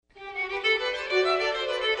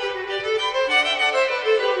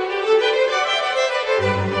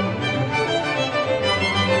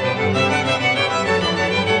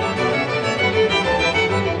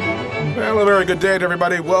good day to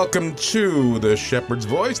everybody. Welcome to the Shepherd's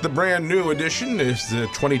Voice, the brand new edition. It's the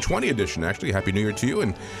 2020 edition, actually. Happy New Year to you.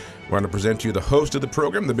 And we're going to present to you the host of the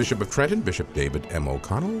program, the Bishop of Trenton, Bishop David M.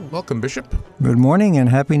 O'Connell. Welcome, Bishop. Good morning and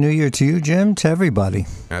Happy New Year to you, Jim, to everybody.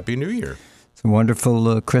 Happy New Year. It's a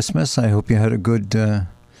wonderful Christmas. I hope you had a good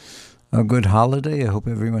holiday. I hope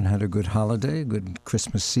everyone had a good holiday, a good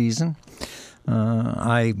Christmas season.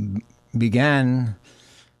 I began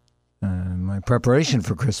my preparation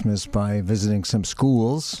for Christmas by visiting some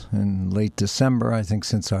schools in late December. I think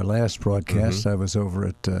since our last broadcast, I was over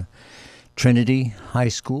at Trinity High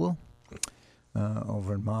School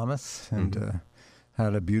over in Monmouth and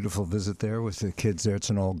had a beautiful visit there with the kids there. It's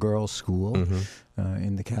an all-girls school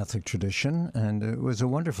in the Catholic tradition, and it was a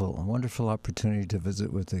wonderful opportunity to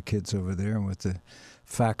visit with the kids over there and with the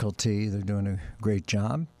faculty. They're doing a great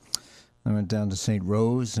job. I went down to St.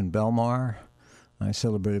 Rose in Belmar. I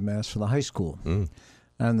celebrated Mass for the high school,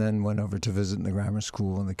 and then went over to visit in the grammar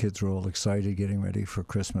school, and the kids were all excited, getting ready for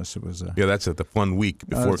Christmas. It was that's the fun week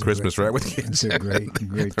before Christmas, right? With kids, it's a great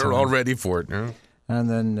They're time. all ready for it. Yeah. And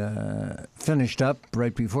then finished up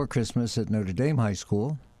right before Christmas at Notre Dame High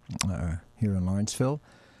School here in Lawrenceville.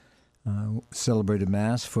 Celebrated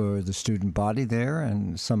Mass for the student body there,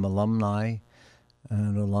 and some alumni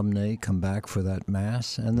and alumni come back for that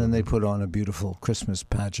Mass, and then they put on a beautiful Christmas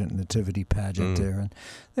pageant, nativity pageant there, and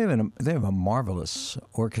they have a marvelous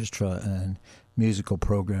orchestra and musical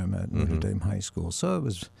program at Notre Dame High School. So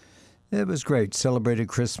it was great. Celebrated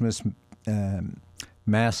Christmas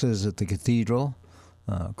Masses at the cathedral,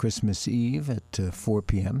 Christmas Eve at 4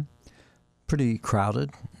 p.m. Pretty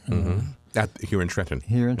crowded. Here in Trenton.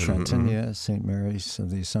 Here in Trenton, yeah, St. Mary's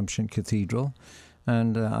of the Assumption Cathedral.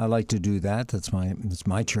 And I like to do that. That's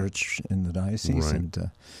my church in the diocese, and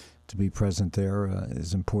to be present there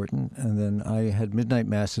is important. And then I had midnight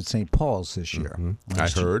Mass at St. Paul's this year.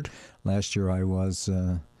 Last year I was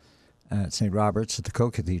at St. Robert's at the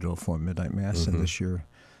Co-Cathedral for midnight Mass, and this year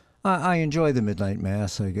I enjoy the midnight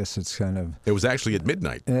Mass. I guess it's kind of... It was actually at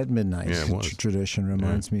midnight. At midnight. Yeah, it was. Tradition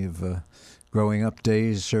reminds me of growing up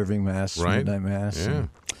days, serving Mass, midnight Mass. Yeah.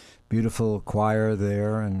 Beautiful choir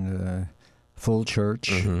there, and... full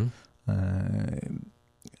church.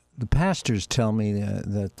 The pastors tell me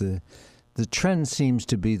that the trend seems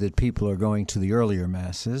to be that people are going to the earlier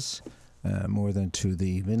masses more than to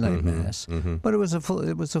the midnight mass. But it was a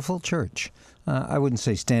full church. I wouldn't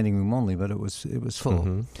say standing room only, but it was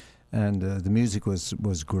full. And the music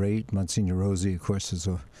was great. Monsignor Rosi, of course,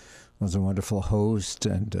 was a wonderful host,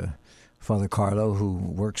 and Father Carlo, who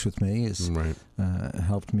works with me,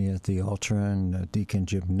 helped me at the altar, and Deacon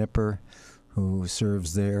Jim Nipper, who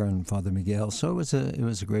serves there, and Father Miguel. So it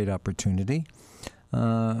was a great opportunity.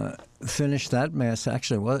 Finished that Mass.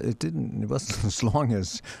 Actually, it wasn't as long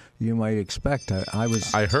as you might expect. I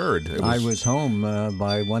was home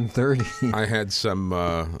by 1:30. I had some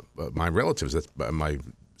my relatives. That's my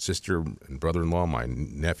sister and brother-in-law, my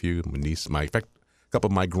nephew, my niece, in fact, a couple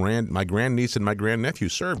of my grandniece and my grandnephew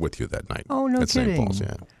served with you that night. Oh, no at kidding! St. Paul's,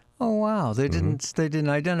 yeah. Oh, wow. They didn't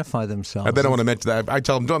identify themselves. I don't want to mention that. I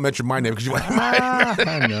tell them, don't mention my name because you want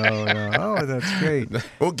my No. Oh, that's great.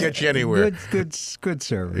 Won't get you anywhere. Good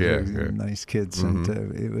service. Yeah. Nice kids. And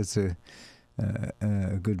it was a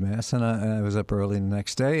good Mass. And I was up early the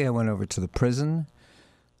next day. I went over to the prison,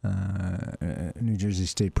 New Jersey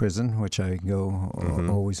State Prison, which I go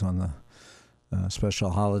always on the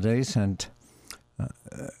special holidays. And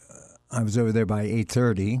I was over there by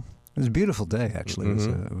 8:30. It was a beautiful day, actually.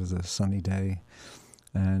 It was a sunny day.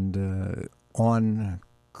 And on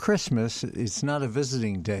Christmas, it's not a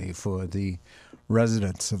visiting day for the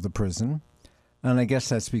residents of the prison. And I guess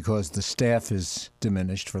that's because the staff is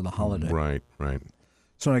diminished for the holiday. Right.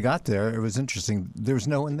 So when I got there, it was interesting. There was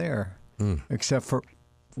no one there except for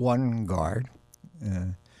one guard.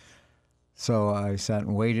 So I sat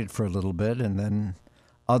and waited for a little bit, and then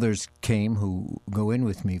others came who go in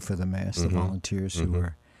with me for the Mass, the volunteers who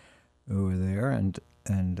were there, and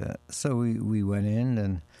so we went in,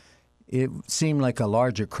 and it seemed like a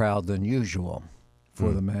larger crowd than usual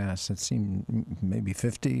for the Mass. It seemed maybe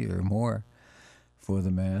 50 or more for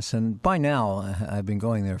the Mass, and by now I've been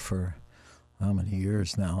going there for how many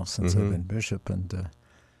years now since I've been bishop, and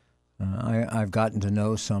I've gotten to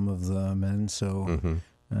know some of the men, so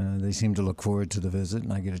they seem to look forward to the visit,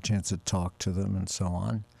 and I get a chance to talk to them and so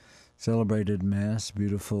on. Celebrated Mass,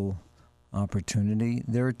 beautiful opportunity.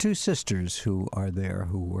 There are two sisters who are there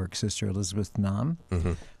who work, Sister Elizabeth Nam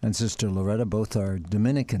and Sister Loretta. Both are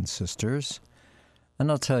Dominican sisters. And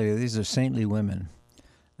I'll tell you, these are saintly women.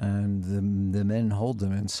 And the men hold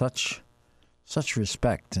them in such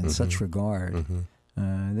respect and such regard.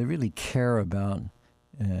 They really care about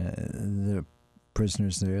the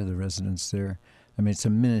prisoners there, the residents there. I mean, it's a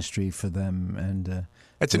ministry for them, and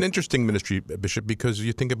it's an interesting ministry, Bishop, because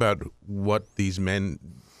you think about what these men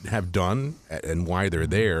have done and why they're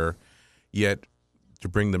there, yet to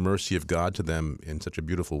bring the mercy of God to them in such a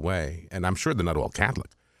beautiful way. And I'm sure they're not all Catholic.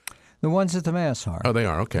 the ones at the Mass are. Oh, they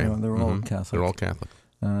are, okay. They're all Catholic. They're all Catholic.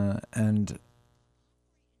 And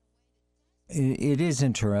it is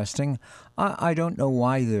interesting. I don't know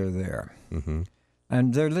why they're there. Mm-hmm.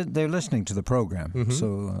 And they're listening to the program.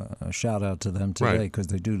 So a shout out to them today, because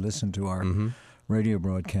they do listen to our radio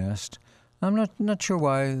broadcast. I'm not sure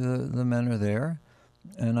why the men are there,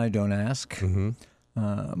 and I don't ask.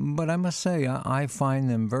 But I must say, I find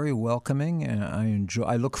them very welcoming, and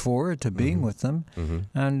I look forward to being with them.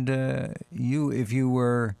 And if you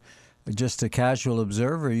were just a casual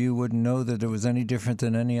observer, you wouldn't know that it was any different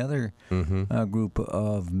than any other group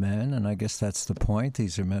of men. And I guess that's the point.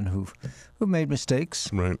 These are men who've made mistakes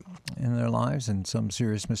in their lives, and some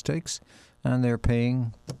serious mistakes, and they're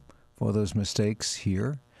paying for those mistakes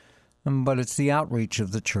here. But it's the outreach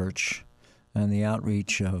of the church and the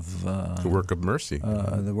outreach of the work of mercy,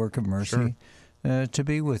 to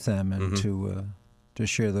be with them and to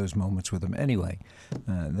share those moments with them. Anyway,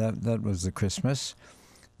 that was the Christmas.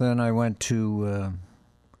 Then I went to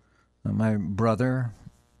my brother,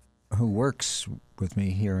 who works with me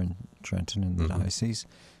here in Trenton in the diocese,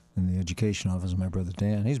 in the education office. My brother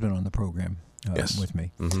Dan, he's been on the program with me.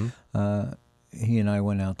 He and I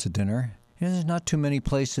went out to dinner. There's not too many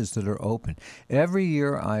places that are open. Every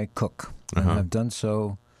year I cook, and I've done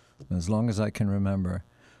so as long as I can remember.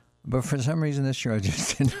 But for some reason this year I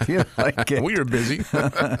just didn't feel like it. We were busy.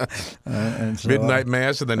 And so Midnight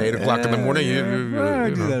Mass and then 8 o'clock in the morning.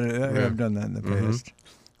 I've done that in the past.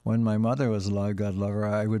 When my mother was alive, God love her,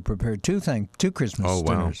 I would prepare two Christmas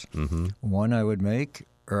dinners. One I would make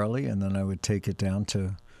early, and then I would take it down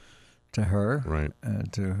to her,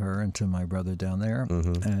 to her and to my brother down there,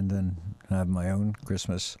 and then have my own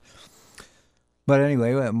Christmas. But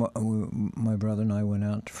anyway, my brother and I went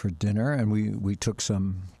out for dinner, and we took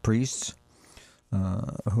some priests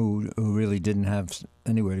who really didn't have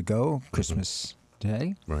anywhere to go Christmas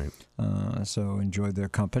Day. So enjoyed their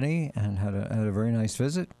company and had a very nice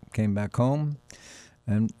visit. Came back home,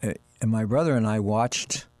 and my brother and I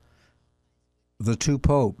watched The Two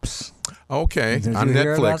Popes. Okay, Did on you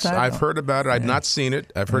hear about Netflix. that? I've heard about it. I've not seen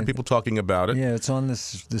it. I've heard people talking about it. Yeah, it's on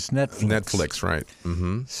this Netflix. Netflix, right.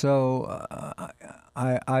 So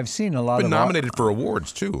I've seen a lot of... Been nominated for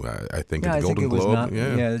awards, too, I think, at the Golden Globe.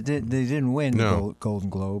 They didn't win the Golden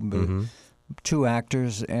Globe, but two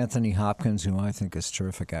actors, Anthony Hopkins, who I think is a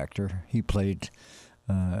terrific actor. He played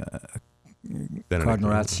Cardinal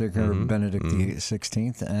Ratzinger, Benedict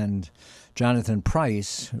XVI, and Jonathan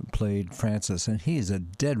Pryce, who played Francis, and he is a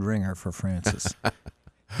dead ringer for Francis.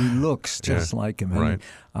 He looks just like him. And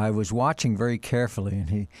I was watching very carefully,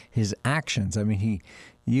 and his actions. I mean,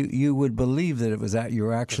 you would believe that it was you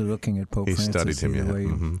were actually looking at Pope Francis. He studied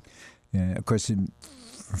him, Yeah, of course,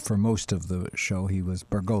 for most of the show, he was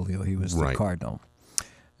Bergoglio. He was the cardinal,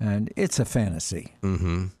 and it's a fantasy.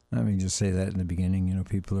 I mean, just say that in the beginning.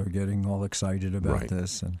 People are getting all excited about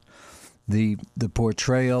this, and the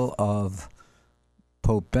portrayal of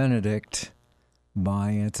Pope Benedict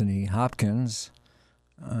by Anthony Hopkins,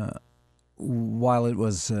 while it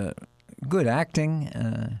was good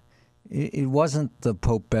acting, it wasn't the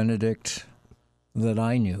Pope Benedict that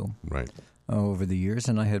I knew over the years,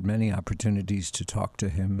 and I had many opportunities to talk to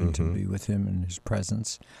him and to be with him in his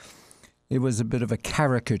presence. It was a bit of a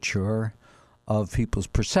caricature of people's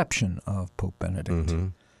perception of Pope Benedict.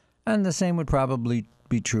 And the same would probably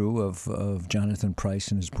be true of Jonathan Pryce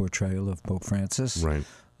and his portrayal of Pope Francis.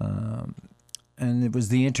 And it was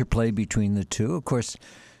the interplay between the two. Of course,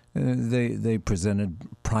 they presented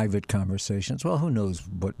private conversations. Well, who knows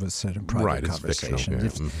what was said in private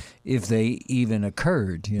conversations, if they even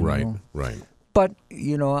occurred, know. But,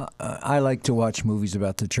 I like to watch movies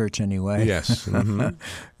about the church anyway. Yes.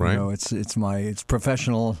 It's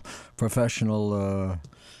professional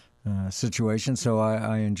situation, so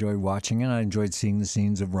I enjoy watching it. I enjoyed seeing the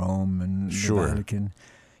scenes of Rome and the Vatican.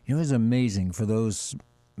 It was amazing for those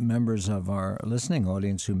members of our listening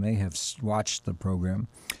audience who may have watched the program.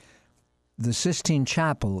 The Sistine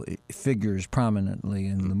Chapel figures prominently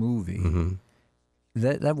in the movie.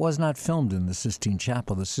 That was not filmed in the Sistine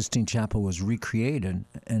Chapel. The Sistine Chapel was recreated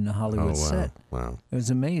in a Hollywood set. Wow. It was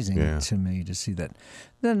amazing to me to see that.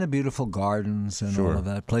 Then the beautiful gardens and all of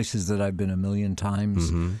that, places that I've been a million times.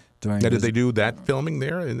 Now, did they do that filming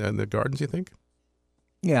there in the gardens, you think?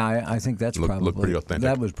 Yeah, I think that's looked pretty authentic.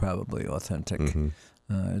 That was probably authentic.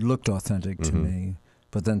 It looked authentic to me.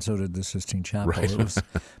 but then so did the Sistine Chapel. Right.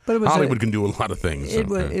 But it was Hollywood can do a lot of things. It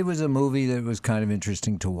was a movie that was kind of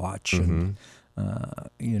interesting to watch, and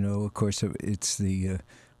of course, it's the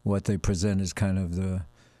what they present is kind of the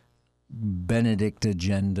Benedict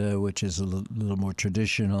agenda, which is a little more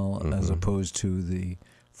traditional, as opposed to the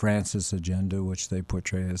Francis agenda, which they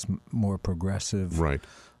portray as more progressive. Right.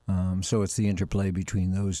 So it's the interplay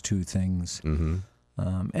between those two things.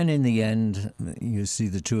 And in the end, you see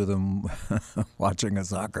the two of them watching a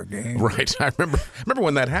soccer game. Right. I remember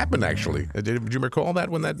when that happened, actually. Did you recall that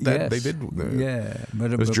when that Yes. they did? Yeah.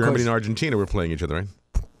 But It was Germany and Argentina were playing each other, right?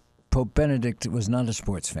 Pope Benedict was not a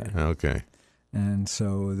sports fan. Okay. And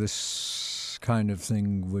so this kind of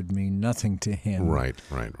thing would mean nothing to him. Right.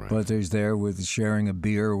 But there's there with sharing a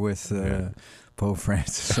beer with Pope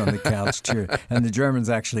Francis on the couch cheer. And the Germans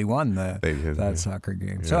actually won that soccer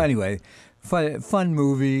game. Yeah. So anyway, fun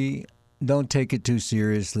movie. Don't take it too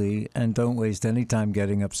seriously, and don't waste any time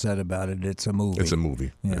getting upset about it. It's a movie. It's a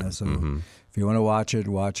movie. Yeah. So if you want to watch it,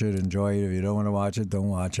 enjoy it. If you don't want to watch it, don't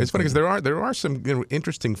watch it. It's funny because there are some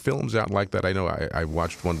interesting films out like that. I know I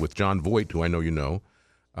watched one with John Voight, who I know you know,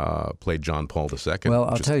 played John Paul II. Well,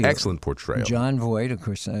 I'll tell you, excellent portrayal. John Voight, of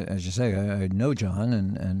course, as you say, I know John,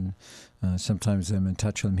 and sometimes I'm in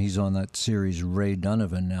touch with him. He's on that series Ray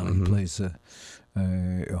Donovan now. He plays a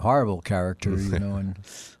horrible character, and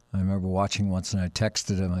I remember watching once, and I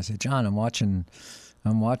texted him. I said, "John, I'm watching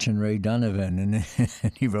Ray Donovan," and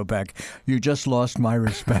he wrote back, "You just lost my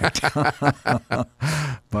respect."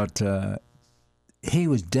 But he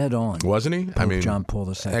was dead on, wasn't he? Pope John Paul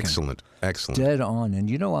II. Excellent. Dead on. And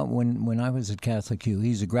you know what? When I was at Catholic U,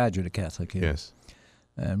 he's a graduate of Catholic U. Yes.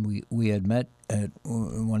 And we had met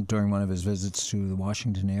during one of his visits to the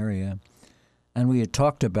Washington area, and we had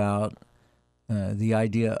talked about the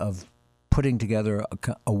idea of putting together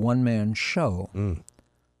a one-man show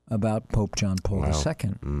about Pope John Paul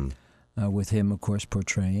II, with him, of course,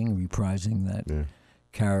 reprising that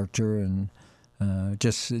character, and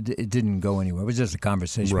it didn't go anywhere. It was just a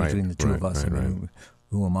conversation between the two of us.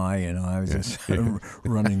 Who am I? I was just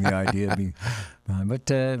running the idea behind.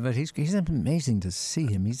 But he's amazing to see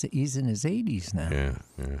him. He's in his 80s now. Yeah.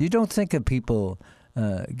 You don't think of people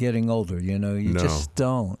getting older, you just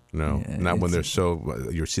don't. No, not when they're so.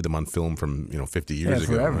 You see them on film from 50 years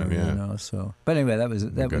ago. Forever, right? So, but anyway,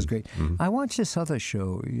 that was great. I watched this other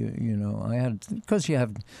show. I had, because you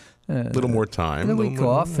have a little more time, the week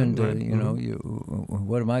off, and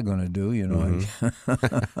what am I going to do?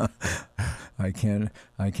 I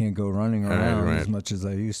can't go running around as much as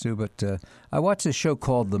I used to. But I watched a show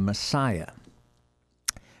called The Messiah,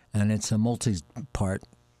 and it's a multi-part.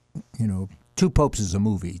 Two Popes is a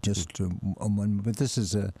movie, just one, but this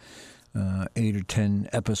is 8 or 10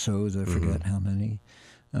 episodes, I forget how many,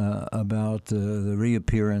 about the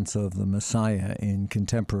reappearance of the Messiah in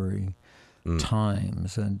contemporary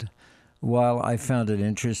times. And while I found it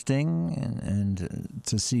interesting and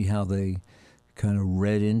to see how they kind of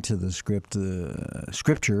read into the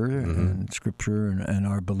scripture and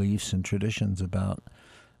our beliefs and traditions about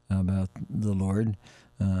the Lord,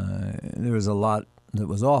 there was a lot that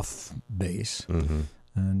was off base,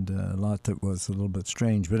 and a lot that was a little bit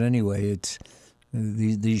strange. But anyway, it's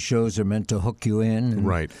these shows are meant to hook you in. And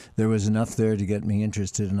right. There was enough there to get me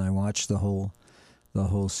interested, and I watched the whole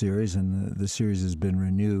series, and the series has been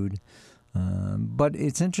renewed. But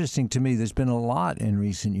it's interesting to me. There's been a lot in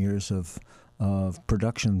recent years of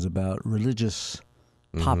productions about religious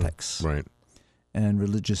topics, right, and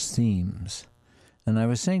religious themes. And I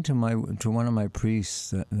was saying to one of my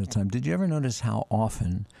priests at the time, did you ever notice how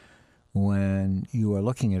often when you are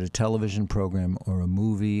looking at a television program or a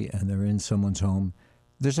movie and they're in someone's home,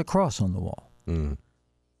 there's a cross on the wall?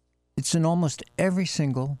 It's in almost every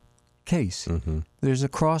single case. There's a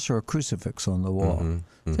cross or a crucifix on the wall.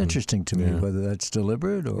 It's interesting to me whether that's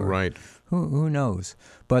deliberate or who knows.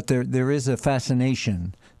 But there is a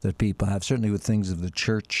fascination that people have, certainly with things of the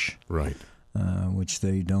church, right, which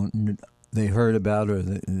they heard about or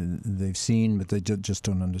they've seen, but they just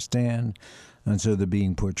don't understand. And so they're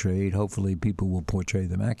being portrayed. Hopefully people will portray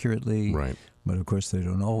them accurately. Right. But, of course, they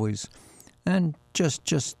don't always. And just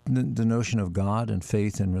the notion of God and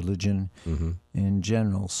faith and religion in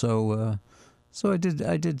general. So I did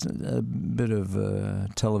a bit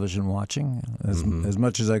of television watching, as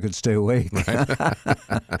much as I could stay awake. Right.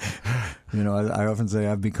 I often say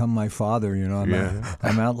I've become my father.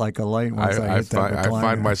 I'm out like a light once I hit that recliner. I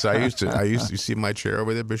find myself. I used to see my chair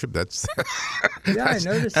over there, Bishop. That's I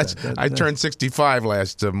noticed that. I turned 65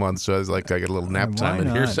 last month, so I was like, I get a little nap time in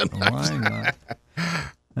here sometimes. Why not?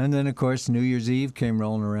 And then, of course, New Year's Eve came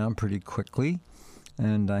rolling around pretty quickly,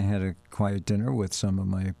 and I had a quiet dinner with some of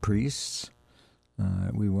my priests.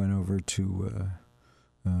 we went over to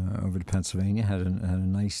Pennsylvania, had a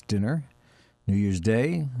nice dinner. New Year's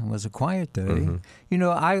Day was a quiet day. Mm-hmm. You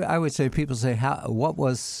know, I would say, people say, what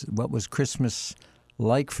was Christmas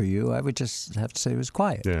like for you? I would just have to say it was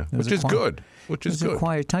quiet. Yeah, It was which is quiet- good. Which is It was good. a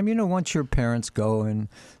quiet time. You know, once your parents go and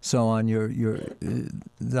so on,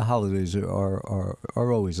 the holidays are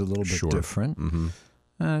always a little bit Sure. different. Mm-hmm.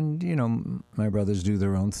 And you know, my brothers do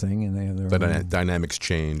their own thing, and they have their The own. dynamics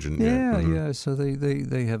change, and Yeah, mhm. yeah. So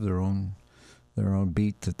they have their own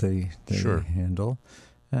beat that they Sure. handle.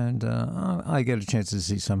 And I get a chance to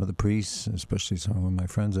see some of the priests, especially some of my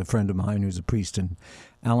friends. A friend of mine who's a priest in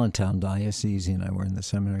Allentown Diocese, he and I were in the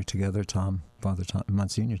seminary together.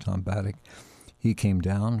 Monsignor Tom Baddock, he came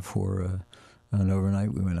down for an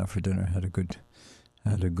overnight. We went out for dinner, had a good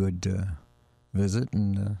visit,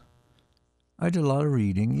 and I did a lot of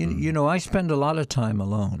reading. You know, I spend a lot of time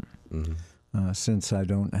alone since I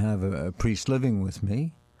don't have a priest living with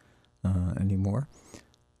me anymore.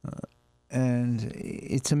 And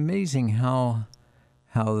it's amazing how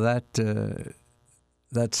that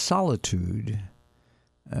solitude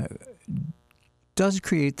does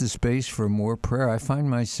create the space for more prayer. I find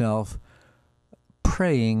myself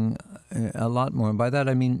praying a lot more, and by that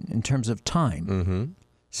I mean in terms of time, Mm-hmm.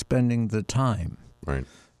 spending the time, Right.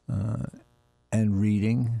 and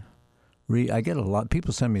reading. I get a lot.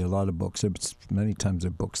 People send me a lot of books. Many times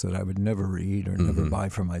they're books that I would never read or never buy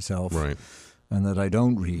for myself. Right. And that I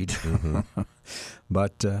don't read, Mm-hmm.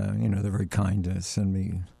 but you know, they're very kind to send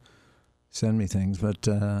me things. But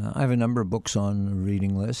I have a number of books on the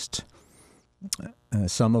reading list,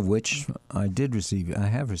 some of which I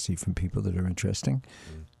have received from people that are interesting,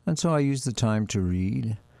 and so I use the time to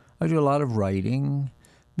read. I do a lot of writing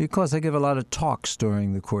because I give a lot of talks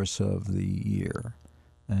during the course of the year,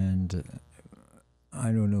 and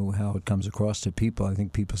I don't know how it comes across to people. I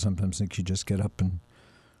think people sometimes think you just get up and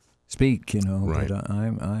speak, you know. Right. But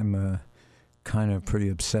I'm kind of pretty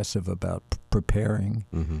obsessive about preparing,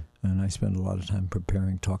 and I spend a lot of time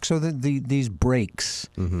preparing talks. So these breaks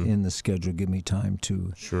in the schedule give me time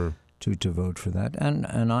to Sure. to vote for that,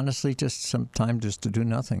 and honestly, just some time just to do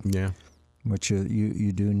nothing, Yeah. which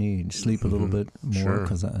you do need. Sleep a little bit more Sure.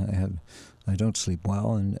 because I don't sleep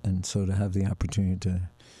well, and so to have the opportunity to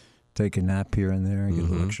take a nap here and there and get a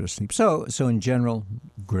little extra sleep. So in general,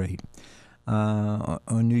 great.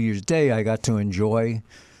 On New Year's Day, I got to enjoy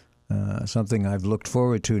something I've looked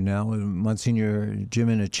forward to now. Monsignor Jim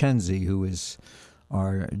Innocenzi, who is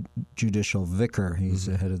our judicial vicar, he's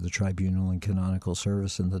the head of the tribunal and canonical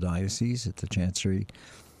service in the diocese at the chancery.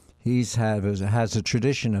 Has a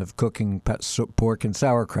tradition of cooking pork and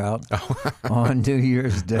sauerkraut on New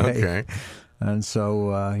Year's Day. Okay. And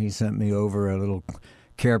so he sent me over a little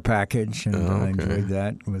care package, and I enjoyed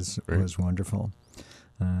that. It was wonderful.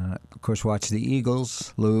 Of course, watch the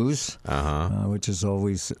Eagles lose, which is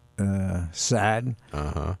always sad.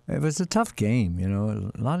 It was a tough game, you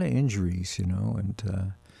know, a lot of injuries, you know, and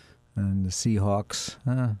the Seahawks.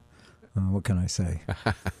 What can I say?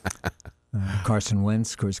 Carson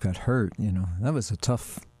Wentz, of course, got hurt. You know, that was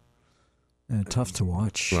tough to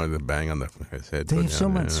watch. Well, the bang on his head. They have so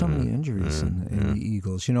many injuries in the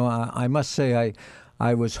Eagles. You know, I must say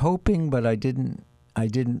I was hoping, but I didn't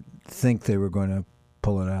think they were going to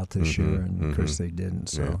pull it out this year, and of course they didn't.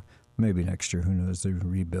 So maybe next year, who knows? They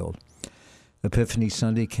rebuild. Epiphany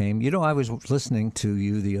Sunday came. You know, I was listening to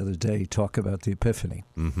you the other day talk about the Epiphany.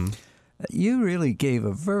 You really gave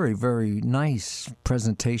a very, very nice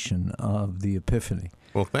presentation of the Epiphany.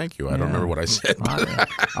 Well, thank you. I don't remember what I said.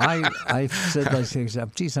 I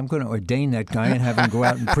said, geez, I'm going to ordain that guy and have him go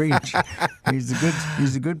out and preach.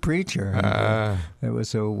 He's a good preacher. And, it was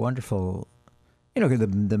so wonderful. You know,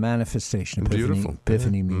 the manifestation. Beautiful.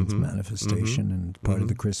 Epiphany means manifestation and part of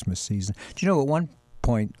the Christmas season. Do you know, at one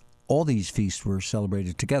point, all these feasts were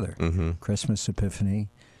celebrated together. Christmas, Epiphany,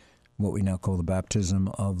 what we now call the baptism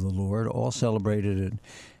of the Lord, all celebrated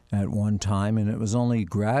at one time. And it was only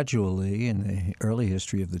gradually in the early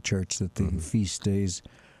history of the church that the feast days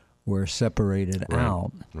were separated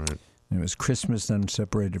out. Right. And it was Christmas then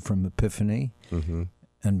separated from Epiphany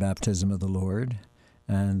and baptism of the Lord.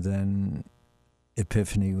 And then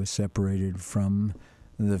Epiphany was separated from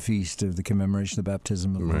the feast of the commemoration of the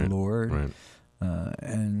baptism of the Lord. Right.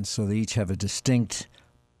 And so they each have a distinct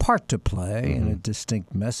part to play and a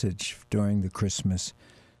distinct message during the Christmas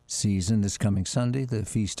season. This coming Sunday, the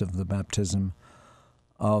feast of the baptism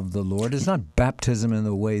of the Lord. It's not baptism in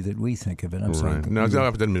the way that we think of it. I'm sorry. No,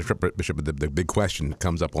 Bishop, the big question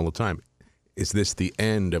comes up all the time. Is this the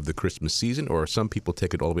end of the Christmas season, or some people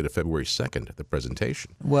take it all the way to February 2nd, the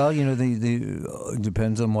presentation? Well, you know, it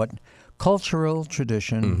depends on what cultural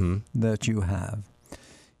tradition that you have.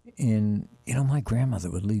 My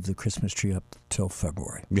grandmother would leave the Christmas tree up till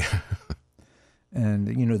February. Yeah. And,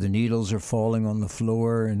 the needles are falling on the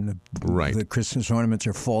floor and the Christmas ornaments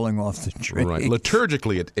are falling off the tree. Right.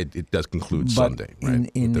 Liturgically, it does conclude Sunday,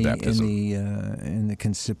 right? In with the baptism. the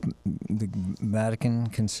Vatican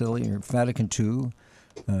Concilium, or Vatican II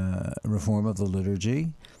reform of the liturgy,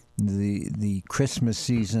 the Christmas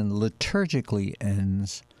season liturgically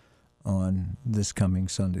ends on this coming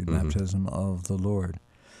Sunday, baptism of the Lord.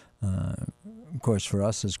 Of course, for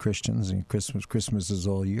us as Christians, Christmas is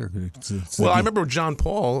all year. I remember John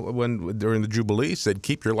Paul, when during the Jubilee, said,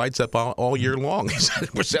 "Keep your lights up all year long." He said,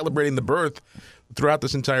 "We're celebrating the birth throughout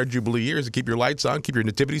this entire Jubilee year. So keep your lights on, keep your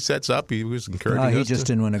nativity sets up." He was encouraging us. He just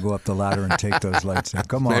didn't want to go up the ladder and take those lights out.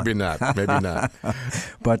 Come on. Maybe not.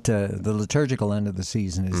 But the liturgical end of the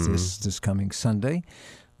season is this coming Sunday,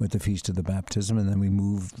 with the Feast of the Baptism, and then we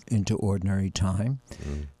move into ordinary time.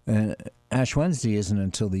 Ash Wednesday isn't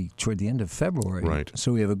until toward the end of February. Right.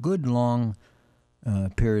 So we have a good long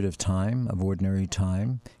period of time, of ordinary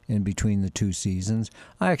time, in between the two seasons.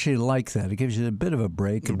 I actually like that. It gives you a bit of a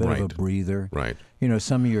break, a bit of a breather. Right.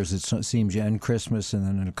 Some years it seems you end Christmas, and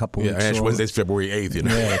then in a couple weeks... Ash Wednesday's February 8th,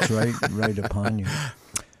 Yeah, it's right upon you.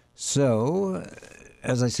 So,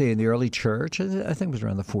 as I say, in the early church, I think it was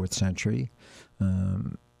around the 4th century,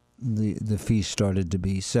 the feast started to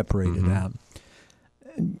be separated out.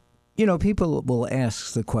 People will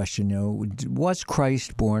ask the question, was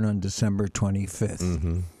Christ born on December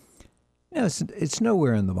 25th? It's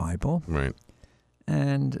nowhere in the Bible. Right.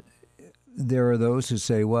 And there are those who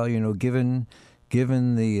say, well, given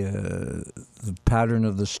the pattern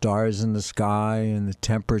of the stars in the sky and the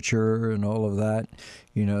temperature and all of that,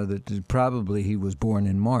 that probably he was born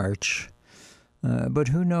in March. But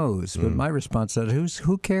who knows? But my response to that,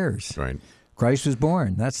 who cares? Right. Christ was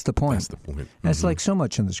born. That's the point. That's the point. That's like so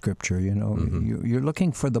much in the Scripture, You're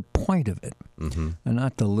looking for the point of it, and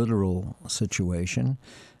not the literal situation.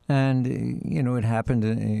 And, it happened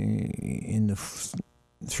in the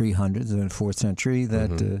 300s, in the 4th century,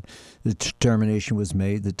 that the determination was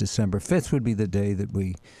made that December 5th would be the day that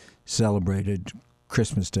we celebrated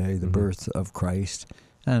Christmas Day, the birth of Christ.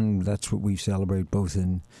 And that's what we celebrate both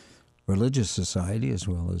in religious society as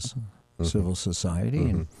well as civil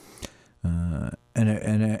society.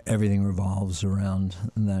 And everything revolves around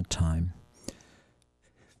that time.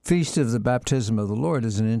 Feast of the Baptism of the Lord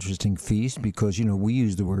is an interesting feast because, we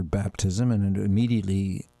use the word baptism and it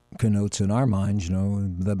immediately connotes in our minds,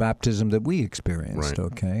 the baptism that we experienced,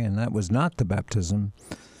 okay? And that was not the baptism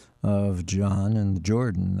of John in the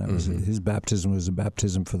Jordan. That was his baptism was a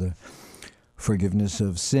baptism for the forgiveness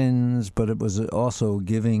of sins, but it was also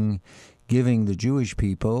giving the Jewish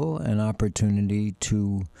people an opportunity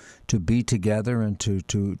to be together and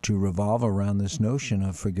to revolve around this notion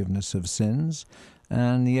of forgiveness of sins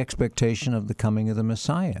and the expectation of the coming of the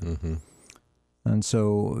Messiah. And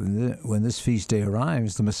so when this feast day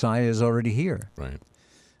arrives, the Messiah is already here. Right.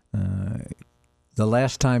 The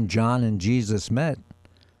last time John and Jesus met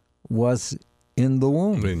was in the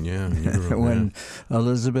womb. When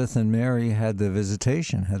Elizabeth and Mary had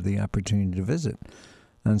the opportunity to visit.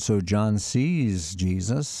 And so John sees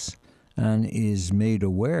Jesus and is made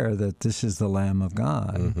aware that this is the Lamb of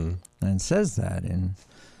God and says that in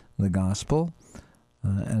the gospel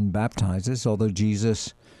and baptizes, although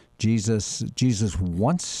Jesus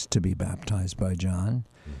wants to be baptized by John.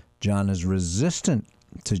 John is resistant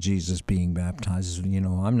to Jesus being baptized.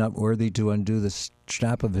 I'm not worthy to undo the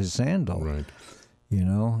strap of his sandal. Right.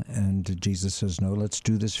 And Jesus says, no, let's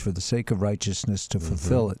do this for the sake of righteousness to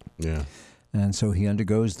fulfill it. Yeah. And so he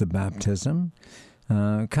undergoes the baptism.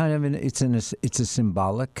 It's a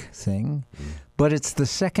symbolic thing, but it's the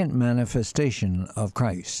second manifestation of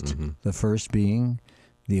Christ. The first being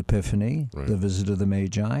the Epiphany, the visit of the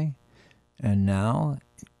Magi, and now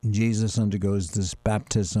Jesus undergoes this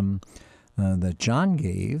baptism that John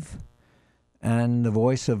gave, and the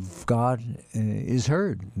voice of God is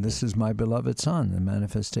heard. This is my beloved Son, the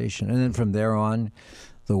manifestation. And then from there on,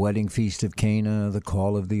 the wedding feast of Cana, the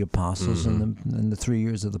call of the apostles, and the 3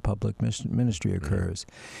 years of the public ministry occurs.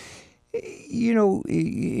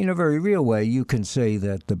 In a very real way, you can say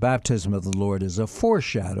that the baptism of the Lord is a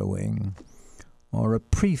foreshadowing or a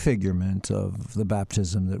prefigurement of the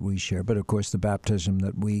baptism that we share. But, of course, the baptism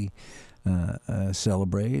that we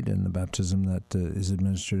celebrate and the baptism that is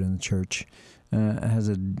administered in the church has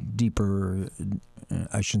a deeper,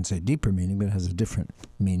 I shouldn't say deeper meaning, but it has a different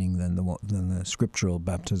meaning than the scriptural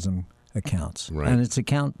baptism accounts. Right.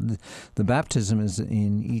 And the baptism is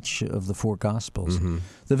in each of the four Gospels. Mm-hmm.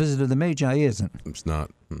 The visit of the Magi isn't. It's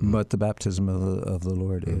not. Mm-mm. But the baptism of the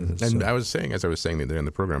Lord is. And So- I was saying, as I was saying there in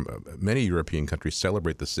the program, many European countries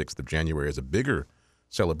celebrate the 6th of January as a bigger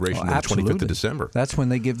celebration than the 25th absolutely. of December. That's when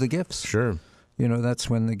they give the gifts. Sure. That's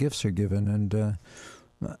when the gifts are given.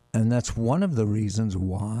 And that's one of the reasons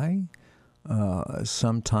why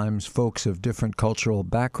sometimes folks of different cultural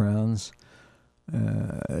backgrounds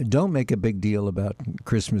don't make a big deal about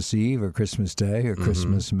Christmas Eve or Christmas Day or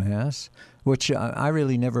Christmas Mass, which I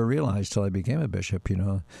really never realized till I became a bishop,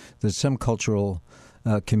 that some cultural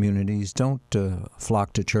communities don't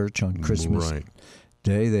flock to church on Christmas Right.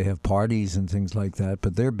 Day. They have parties and things like that,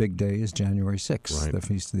 but their big day is January 6th, Right. the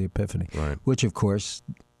Feast of the Epiphany, Right. which, of course,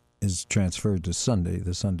 is transferred to Sunday,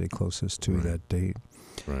 the Sunday closest to that date.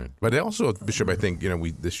 Right. But also, Bishop, I think, we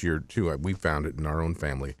this year, too, we found it in our own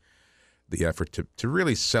family, the effort to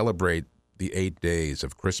really celebrate the 8 days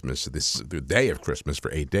of Christmas. The day of Christmas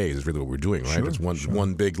for 8 days is really what we're doing, right? Sure, It's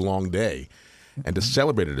one big, long day. And to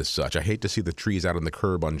celebrate it as such, I hate to see the trees out on the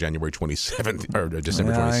curb on January 27th or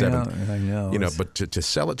December 27th. I know. But to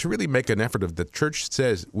sell it, to really make an effort of the church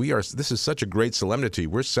says this is such a great solemnity.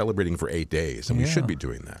 We're celebrating for 8 days, and we should be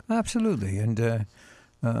doing that. Absolutely. And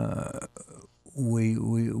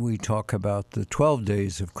we talk about the 12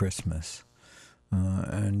 days of Christmas.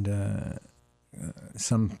 And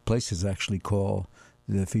some places actually call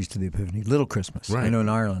the Feast of the Epiphany Little Christmas. Right. I know in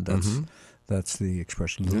Ireland that's the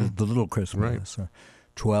expression, the Little Christmas. Right. Or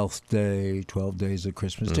 12th day, 12 days of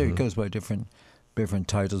Christmas. It goes by different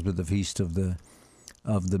titles, but the Feast of the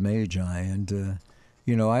Magi. And,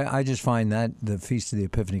 I just find that the Feast of the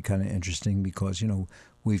Epiphany kind of interesting because,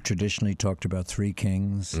 we've traditionally talked about 3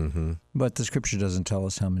 kings, but the Scripture doesn't tell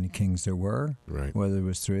us how many kings there were, Right. whether it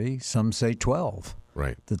was 3. Some say 12,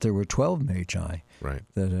 Right. that there were 12 Magi Right.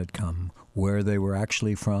 that had come, where they were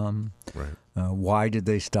actually from, Right. why did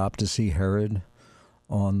they stop to see Herod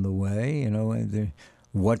on the way,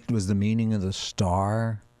 what was the meaning of the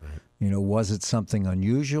star, was it something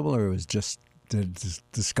unusual or it was just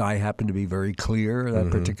the sky happened to be very clear at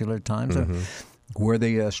that particular time? So, were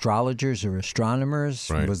they astrologers or astronomers?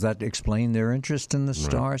 Right. Was that explain their interest in the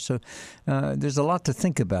star? So there's a lot to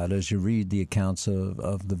think about as you read the accounts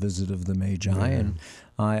of the visit of the Magi. And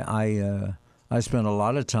I spent a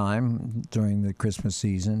lot of time during the Christmas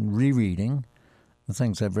season rereading the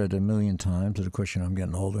things I've read a million times. And of course, I'm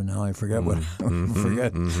getting older now. I forget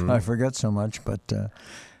I forget so much. But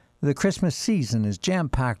the Christmas season is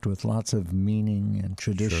jam-packed with lots of meaning and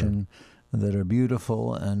tradition that are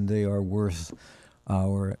beautiful, and they are worth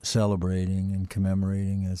our celebrating and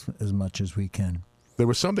commemorating as much as we can. There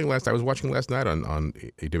was something I was watching last night on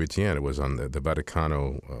EWTN. It was on the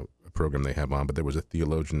Vaticano program they have on, but there was a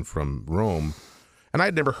theologian from Rome, and I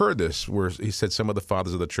had never heard this, where he said some of the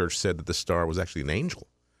fathers of the church said that the star was actually an angel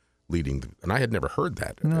leading, and I had never heard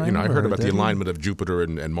that. No, I heard about the that alignment of Jupiter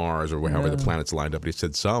and Mars, or however the planets lined up, but he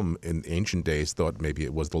said some in ancient days thought maybe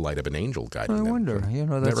it was the light of an angel guiding them. I wonder,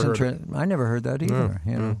 that's interesting. I never heard that either,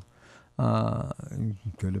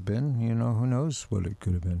 Could have been, who knows what it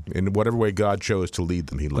could have been. In whatever way God chose to lead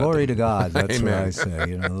them, he led Glory them. to God, that's what Amen. I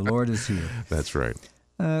say. The Lord is here. That's right.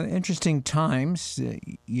 Interesting times,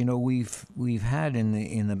 we've had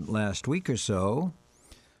in the last week or so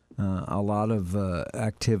a lot of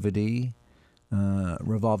activity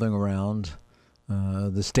revolving around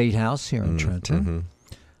the State House here in Trenton.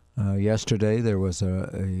 Yesterday there was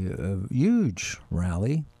a huge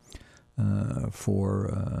rally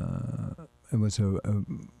for it was a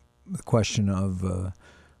question of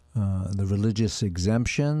the religious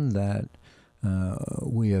exemption that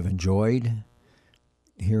we have enjoyed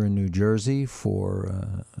here in New Jersey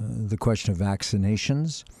for the question of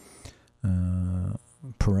vaccinations,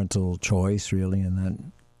 parental choice, really,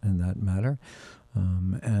 in that matter,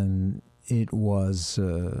 and it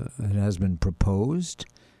has been proposed,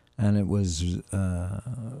 and it was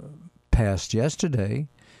passed yesterday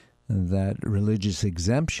that religious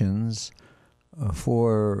exemptions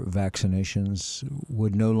for vaccinations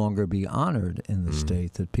would no longer be honored in the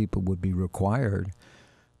state, that people would be required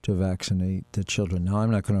to vaccinate the children. Now, I'm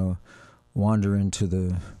not going to wander into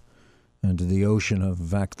the ocean of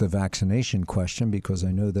the vaccination question, because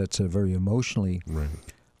I know that's a very emotionally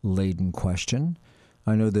laden question.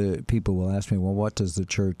 I know that people will ask me, well, what does the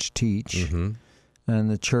church teach?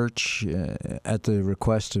 And the church, at the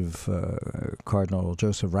request of Cardinal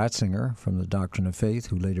Joseph Ratzinger from the Doctrine of Faith,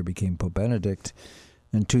 who later became Pope Benedict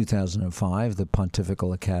in 2005, the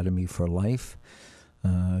Pontifical Academy for Life,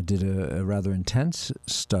 did a rather intense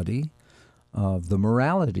study of the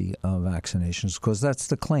morality of vaccinations, because that's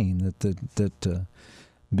the claim, that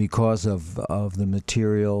because of the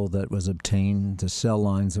material that was obtained, the cell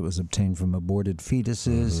lines that was obtained from aborted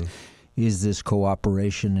fetuses. Is this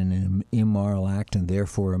cooperation in an immoral act and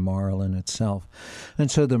therefore immoral in itself?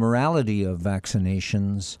 And so the morality of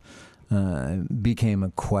vaccinations became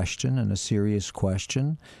a question, and a serious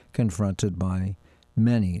question, confronted by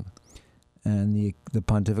many. And the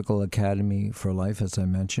Pontifical Academy for Life, as I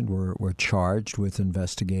mentioned, were charged with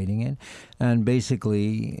investigating it. And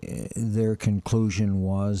basically, their conclusion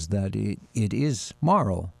was that it is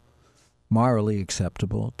morally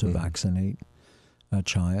acceptable to vaccinate a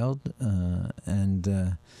child, and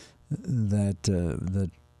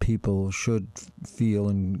that people should feel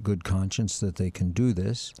in good conscience that they can do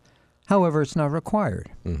this. However, it's not required.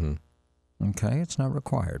 Okay, it's not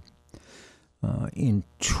required. In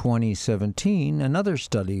 2017, another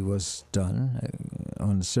study was done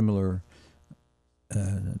on a similar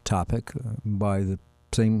topic by the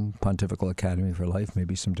same Pontifical Academy for Life,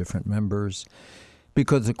 maybe some different members,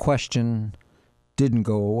 because the question didn't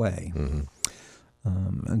go away.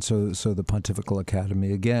 And so the Pontifical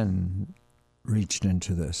Academy again reached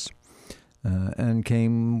into this and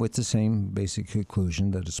came with the same basic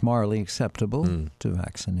conclusion that it's morally acceptable to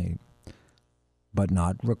vaccinate, but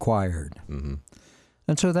not required.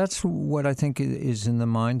 And so that's what I think is in the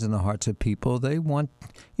minds and the hearts of people. They want,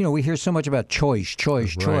 we hear so much about choice.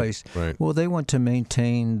 Right. Well, they want to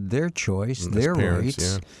maintain their choice, their parents,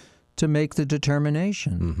 rights, to make the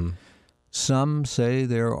determination. Some say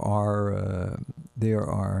there are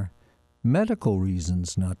medical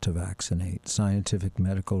reasons not to vaccinate, scientific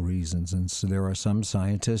medical reasons, and so there are some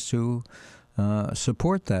scientists who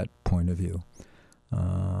support that point of view.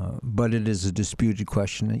 But it is a disputed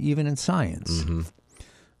question, even in science.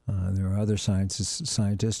 There are other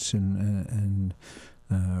scientists and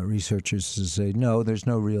researchers who say, no, there's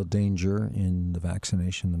no real danger in the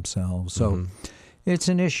vaccination themselves. So it's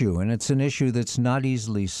an issue, and it's an issue that's not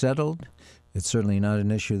easily settled. It's certainly not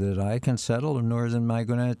an issue that I can settle, nor am I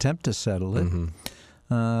going to attempt to settle it.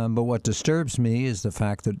 But what disturbs me is the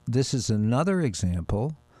fact that this is another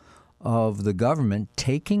example of the government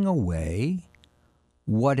taking away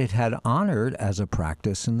what it had honored as a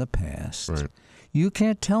practice in the past. Right. You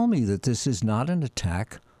can't tell me that this is not an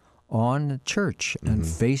attack on the church and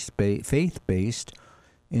faith-based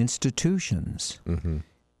institutions.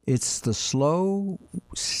 It's the slow,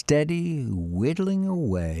 steady whittling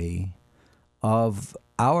away of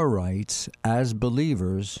our rights as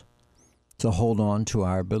believers to hold on to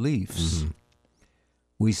our beliefs.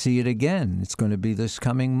 We see it again. It's going to be this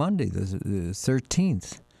coming Monday, the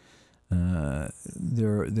 13th.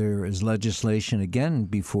 There is legislation again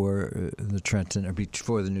before the Trenton or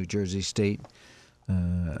before the New Jersey State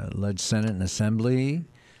Senate and Assembly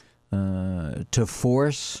to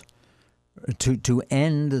force to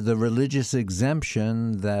end the religious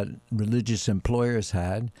exemption that religious employers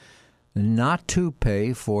had not to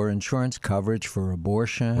pay for insurance coverage for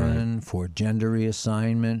abortion, for gender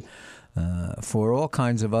reassignment, for all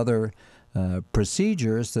kinds of other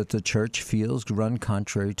procedures that the church feels run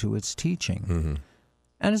contrary to its teaching.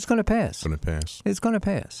 And it's going to pass. It's going to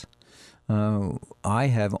pass. I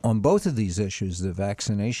have, on both of these issues, the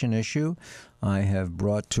vaccination issue, I have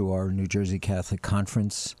brought to our New Jersey Catholic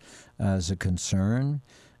Conference as a concern,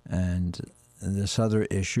 and this other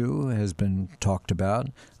issue has been talked about.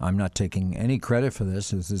 I'm not taking any credit for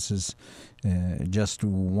this, as this is just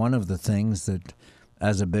one of the things that,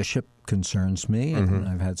 as a bishop, concerns me, and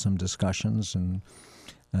I've had some discussions and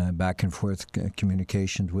back and forth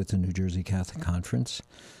communications with the New Jersey Catholic Conference.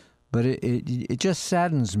 But it just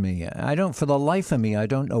saddens me. For the life of me, I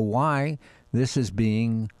don't know why this is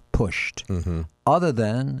being pushed, other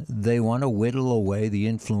than they want to whittle away the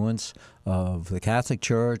influence of the Catholic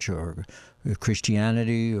Church or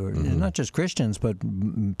Christianity, or not just Christians, but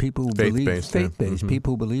people who believe faith-based,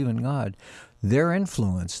 people who believe in God. Their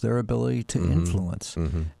influence, their ability to influence,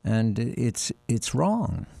 and it's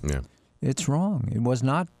wrong. Yeah, it's wrong. It was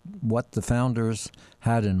not what the founders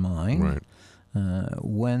had in mind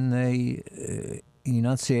when they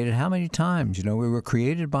enunciated how many times, we were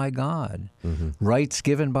created by God, rights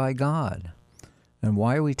given by God, and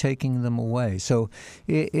why are we taking them away? So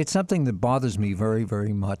it's something that bothers me very,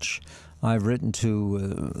 very much. I've written to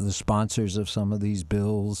the sponsors of some of these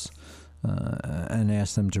bills and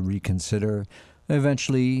asked them to reconsider.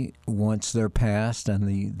 Eventually, once they're passed and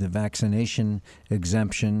the vaccination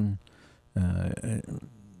exemption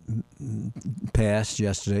passed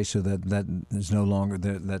yesterday, so that is no longer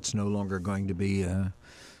that's no longer going to be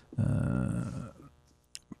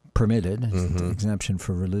permitted. The exemption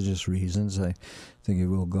for religious reasons. I think it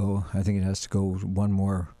will go. I think it has to go one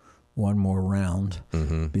more one more round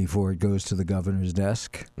before it goes to the governor's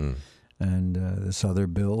desk. And this other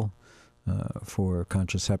bill for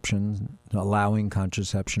contraception, allowing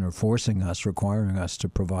contraception or forcing us, requiring us to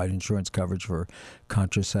provide insurance coverage for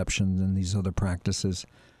contraception and these other practices,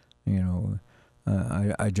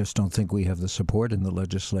 I just don't think we have the support in the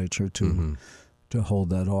legislature to hold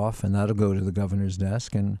that off, and that'll go to the governor's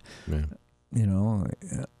desk. And I'm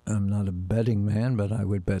not a betting man, but I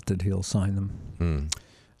would bet that he'll sign them.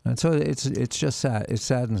 And so it's just sad. It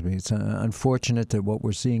saddens me. It's unfortunate that what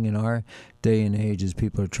we're seeing in our day and age is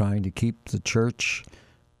people are trying to keep the church,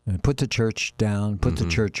 put the church down, put the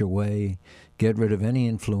church away, get rid of any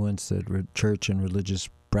influence that church and religious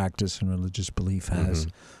practice and religious belief has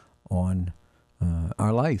on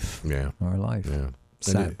our life. Yeah. Our life. Yeah.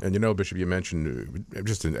 Sad. And Bishop, you mentioned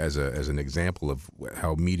just as an example of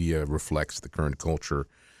how media reflects the current culture.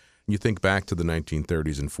 You think back to the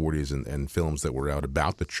 1930s and 40s and films that were out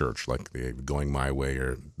about the church, like Going My Way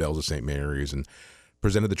or Bells of St. Mary's, and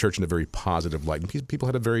presented the church in a very positive light. And people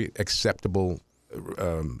had a very acceptable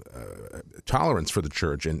tolerance for the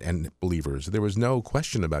church and believers. There was no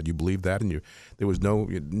question about you believed that, and there was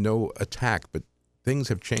no attack. But things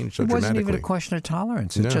have changed so dramatically. It wasn't even a question of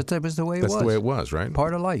tolerance. It's just that was the way it was. That's the way it was, right?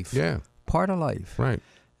 Part of life. Yeah. Part of life. Right.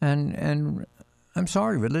 And I'm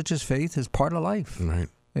sorry, religious faith is part of life. Right.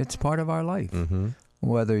 It's part of our life.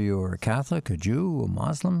 Whether you're a Catholic, a Jew, a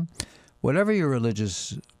Muslim, whatever your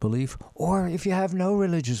religious belief, or if you have no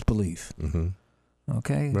religious belief,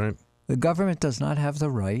 okay? Right. The government does not have the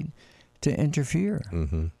right to interfere.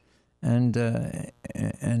 And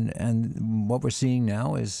what we're seeing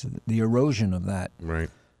now is the erosion of that. Right.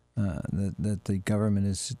 That the government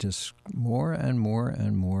is just more and more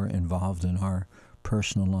and more involved in our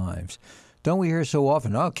personal lives. Don't we hear so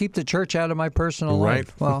often, keep the church out of my personal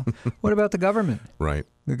life? Well, what about the government? Right.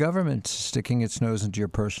 The government's sticking its nose into your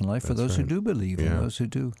personal life for those who do believe and those who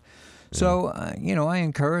do. Yeah. So, I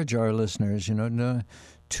encourage our listeners, I'm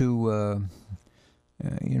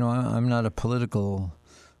not a political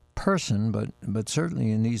person, but certainly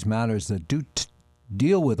in these matters that do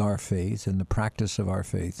deal with our faith and the practice of our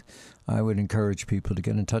faith, I would encourage people to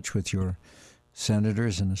get in touch with your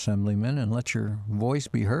senators and assemblymen and let your voice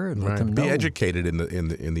be heard. Let them know. Be educated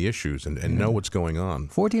in the issues and know what's going on.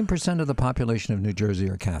 14% of the population of New Jersey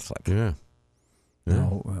are Catholic. Yeah.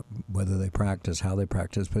 Now, whether they practice, how they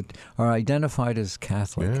practice, but are identified as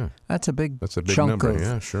Catholic. Yeah. That's a big chunk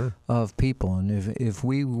number. Of people. And if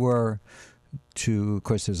we were to, of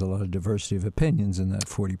course, there's a lot of diversity of opinions in that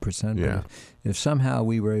 40%. Yeah. But if somehow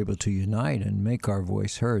we were able to unite and make our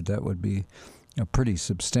voice heard, that would be a pretty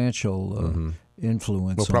substantial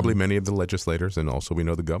influence. Well, probably many of the legislators, and also we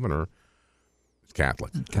know the governor is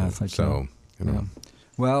Catholic. So, Yeah.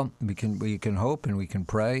 Well, we can hope and we can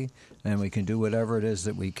pray and we can do whatever it is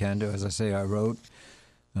that we can do. As I say, I wrote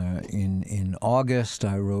in August.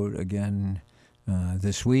 I wrote again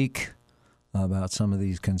this week about some of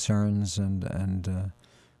these concerns, and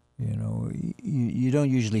you don't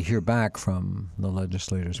usually hear back from the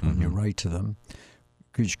legislators when you write to them.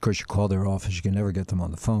 Of course, you call their office, you can never get them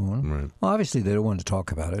on the phone. Right. Well, obviously, they don't want to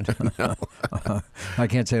talk about it. I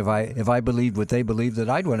can't say if I believed what they believe that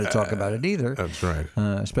I'd want to talk about it either. That's right.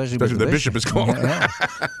 Especially if the bishop is calling. Yeah.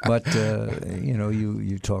 But,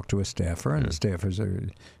 you talk to a staffer, and the staffers are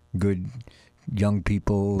good young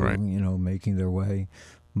people, making their way.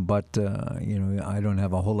 But, I don't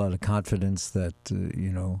have a whole lot of confidence that,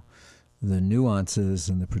 the nuances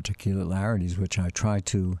and the particularities, which I try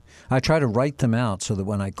to write them out so that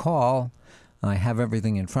when I call, I have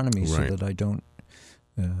everything in front of me so that I don't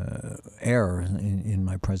err in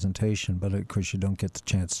my presentation. But of course, you don't get the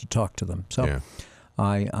chance to talk to them. So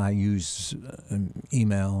I use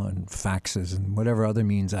email and faxes and whatever other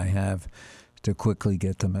means I have to quickly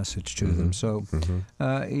get the message to them. So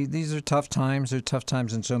these are tough times. They're tough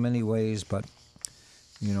times in so many ways, but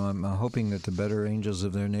I'm hoping that the better angels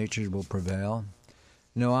of their nature will prevail.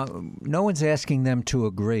 No one's asking them to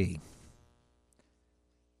agree.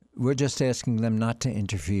 We're just asking them not to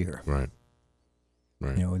interfere. Right.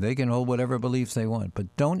 They can hold whatever beliefs they want,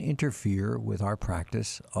 but don't interfere with our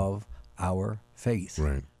practice of our faith.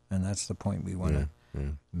 Right. And that's the point we want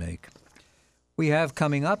to make. We have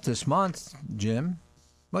coming up this month, Jim.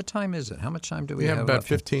 What time is it? How much time do we have?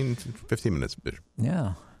 About left? 15 minutes, Bishop.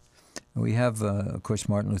 Yeah. We have, of course,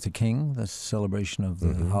 Martin Luther King, the celebration of the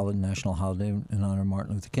national holiday in honor of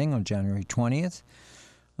Martin Luther King on January 20th.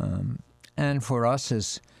 And for us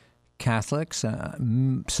as Catholics,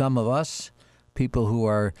 some of us, people who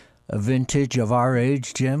are a vintage of our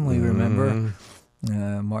age, Jim, we remember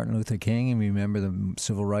Martin Luther King, and we remember the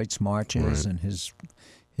civil rights marches and his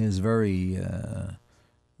very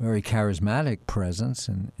very charismatic presence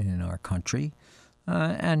in our country,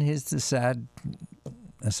 and the sad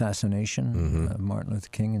assassination of Martin Luther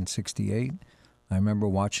King in '68. I remember I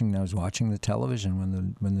was watching the television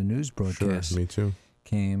when the news broadcast Sure, me too.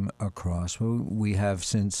 came across. Well, we have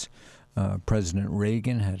since President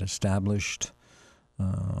Reagan had established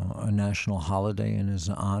a national holiday in his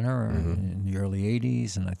honor in the early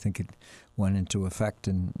 '80s, and I think it went into effect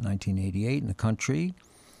in 1988 in the country.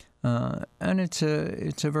 And it's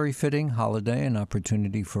a very fitting holiday, an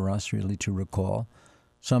opportunity for us really to recall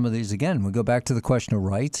some of these. Again, we go back to the question of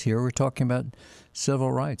rights. Here we're talking about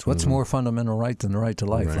civil rights. What's more fundamental right than the right to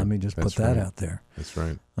life? Right. Let me just put that out there. That's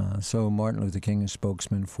right. So Martin Luther King is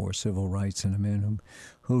spokesman for civil rights and a man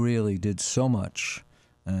who really did so much,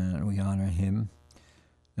 and we honor him.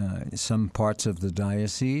 Some parts of the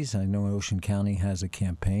diocese, I know Ocean County has a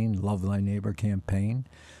campaign, Love Thy Neighbor campaign,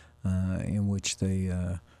 in which they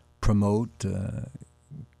promote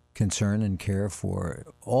concern and care for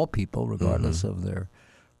all people, regardless of their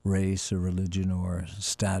race or religion or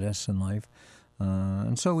status in life.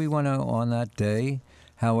 And so we went out on that day,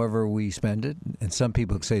 however we spend it. And some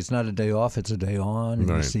people say it's not a day off, it's a day on. And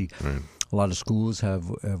you see a lot of schools have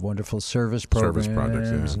wonderful service programs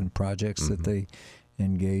projects, and projects that they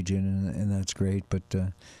engage in, and that's great. But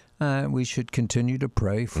we should continue to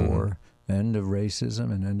pray for end of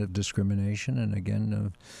racism and end of discrimination, and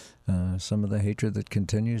again, some of the hatred that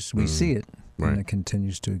continues. We see it, and it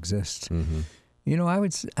continues to exist. You know, I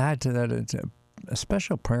would add to that a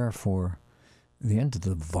special prayer for the end of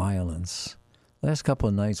the violence. Last couple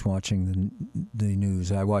of nights watching the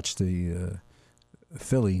news, I watched the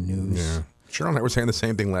Philly news. Yeah. Cheryl and I were saying the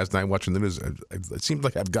same thing last night watching the news. It seems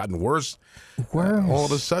like I've gotten worse. Worse. All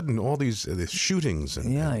of a sudden, all these shootings.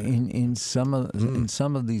 In some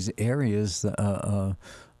of these areas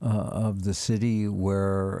of the city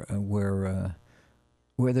where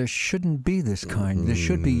there shouldn't be this kind. There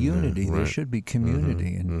should be unity. There should be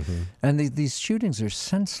community, and these shootings are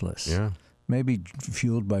senseless. Yeah. Maybe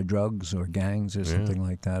fueled by drugs or gangs or something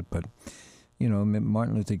like that, but. You know,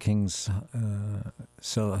 Martin Luther King's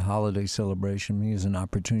holiday celebration is an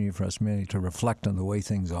opportunity for us maybe to reflect on the way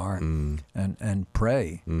things are and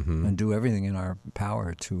pray and do everything in our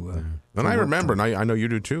power to. And I remember, and I know you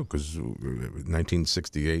do too, because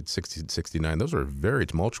 1968, 69, those were very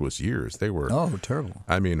tumultuous years. They were terrible.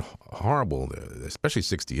 I mean, horrible, especially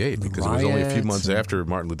 68, because it was only a few months after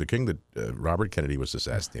Martin Luther King that Robert Kennedy was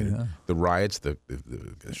assassinated. Yeah. The riots, the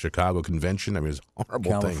Chicago Convention. I mean, it was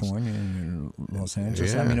horrible things. California and Los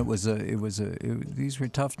Angeles. Yeah. I mean, these were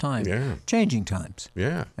tough times. Yeah. Changing times.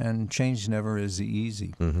 Yeah. And change never is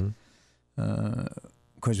easy. Of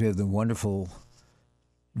course, we have the wonderful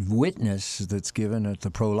witness that's given at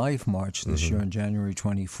the pro-life march this year on January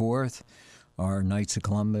 24th. Our Knights of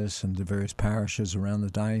Columbus and the various parishes around the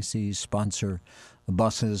diocese sponsor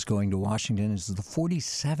buses going to Washington. It's the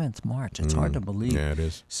 47th march. It's hard to believe. Yeah, it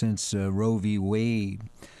is. Since Roe v. Wade.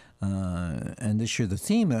 And this year the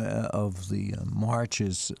theme of the march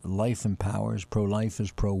is Life Empowers, pro-life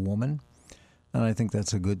is pro-woman. And I think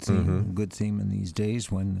that's a good theme, a good theme in these days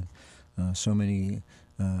when so many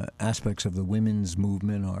aspects of the women's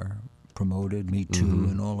movement are promoted, Me Too,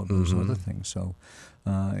 and all of those other things. So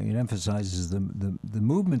it emphasizes the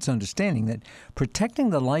movement's understanding that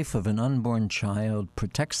protecting the life of an unborn child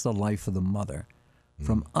protects the life of the mother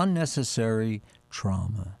from unnecessary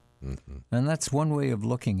trauma. And that's one way of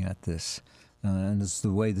looking at this, and it's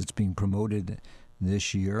the way that's being promoted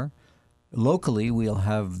this year. Locally, we'll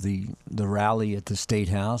have the rally at the State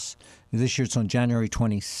House. This year it's on January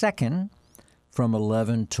 22nd from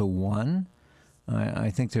 11 to 1.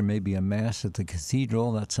 I think there may be a mass at the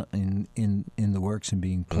cathedral. That's in the works and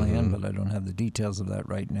being planned, but I don't have the details of that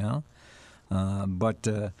right now. But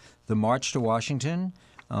the March to Washington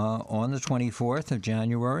on the 24th of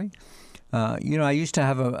January. I used to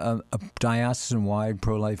have a diocesan-wide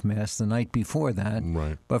pro-life mass the night before that.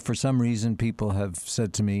 Right. But for some reason, people have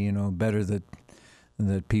said to me, better that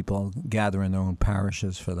people gather in their own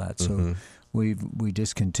parishes for that. So we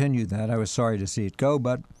discontinued that. I was sorry to see it go,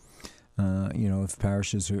 but if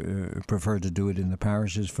parishes prefer to do it in the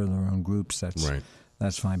parishes for their own groups,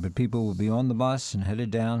 that's fine. But people will be on the bus and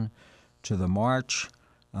headed down to the march.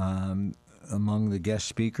 Among the guest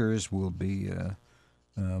speakers will be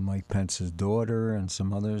Mike Pence's daughter and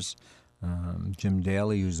some others, Jim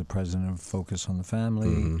Daly, who's the president of Focus on the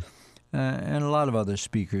Family, and a lot of other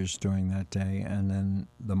speakers during that day, and then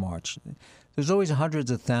the march. There's always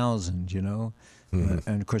hundreds of thousands, and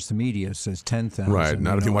of course the media says 10,000. Right,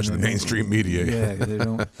 not if you watch the mainstream media. Yeah,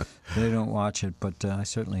 they don't watch it, but I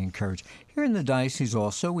certainly encourage. Here in the diocese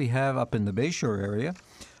also, we have up in the Bayshore area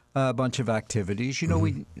A bunch of activities. You know,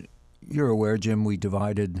 you're aware, Jim, we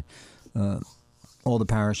divided all the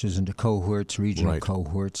parishes into cohorts, regional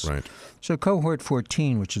cohorts. Right. So cohort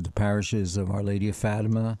 14, which is the parishes of Our Lady of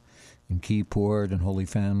Fatima in Keyport and Holy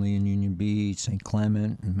Family in Union Beach, St.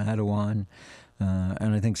 Clement and Mattawan,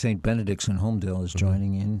 and I think St. Benedict's in Homedale is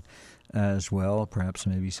joining in as well, perhaps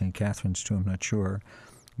maybe St. Catherine's too, I'm not sure.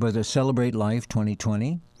 But Celebrate Life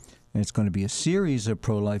 2020, and it's going to be a series of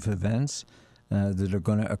pro-life events that are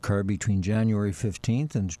going to occur between January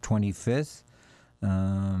 15th and 25th.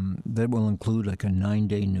 That will include like a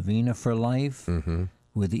 9-day novena for life,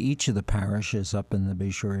 with each of the parishes up in the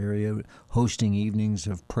Bayshore area hosting evenings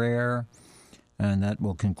of prayer, and that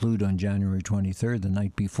will conclude on January 23rd, the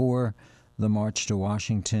night before the March to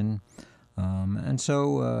Washington. And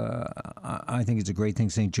so I think it's a great thing.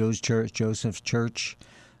 St. Joseph's Church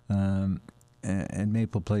at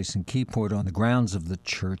Maple Place in Keyport, on the grounds of the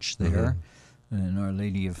church there, in Our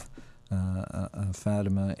Lady of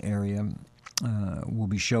Fatima area, will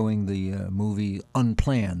be showing the movie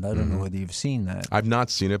Unplanned. I don't know whether you've seen that. I've not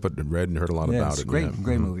seen it, but read and heard a lot about it.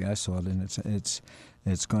 Great movie. I saw it, and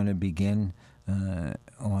it's going to begin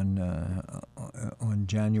on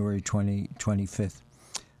January 25th.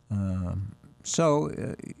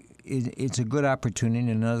 So it's a good opportunity, and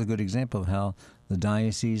another good example of how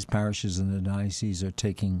the parishes in the diocese are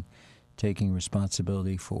taking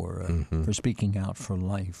responsibility for speaking out for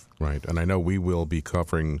life. Right, and I know we will be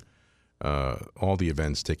covering all the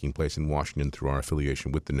events taking place in Washington through our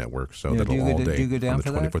affiliation with the network. So that'll all day. Do you go down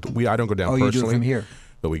for that? I don't go down personally. You do it from here?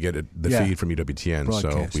 But we get the feed from EWTN,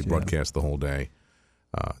 so we broadcast the whole day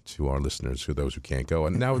to our listeners, to those who can't go.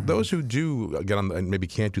 And now those who do get on and maybe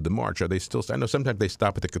can't do the march, are they still? I know sometimes they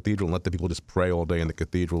stop at the cathedral and let the people just pray all day in the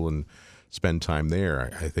cathedral and spend time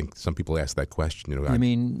there. I think some people ask that question. You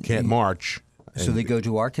know, can't march. So they go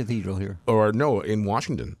to our cathedral here? Or no, in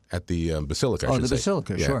Washington at the Basilica. The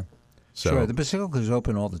Basilica, sure. Sure, the Basilica is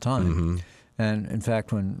open all the time. And in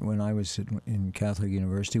fact, when I was in Catholic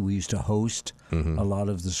University, we used to host a lot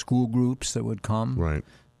of the school groups that would come. Right.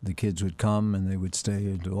 The kids would come and they would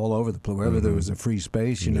stay all over the place. Wherever there was a free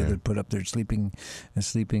space, they'd put up their sleeping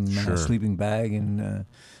bag, and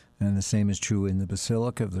the same is true in the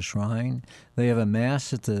Basilica of the Shrine. They have a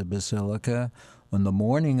mass at the Basilica on the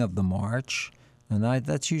morning of the march. And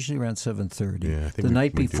that's usually around 7:30. Yeah, the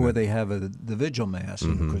night before they have the vigil mass,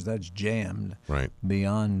 and of course that's jammed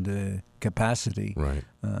beyond capacity. Right.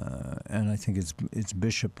 And I think it's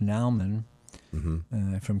Bishop Nauman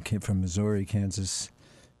from Missouri, Kansas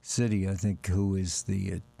City, I think, who is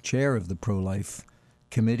the chair of the pro-life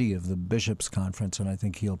committee of the bishops' conference, and I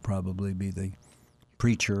think he'll probably be the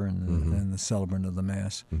preacher and the celebrant of the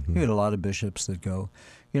mass. You get a lot of bishops that go.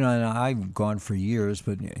 And I've gone for years,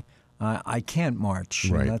 but I can't march.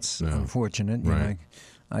 Right. And that's unfortunate. Right.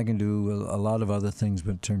 I can do a lot of other things,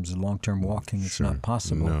 but in terms of long-term walking, it's not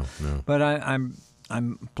possible. No. But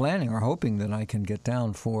I'm planning or hoping that I can get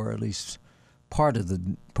down for at least part of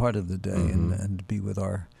the day and be with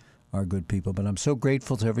our good people. But I'm so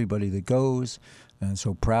grateful to everybody that goes, and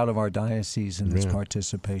so proud of our diocese in this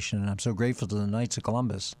participation. And I'm so grateful to the Knights of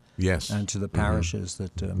Columbus. Yes. And to the parishes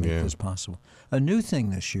that make this possible. A new thing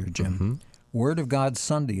this year, Jim. Word of God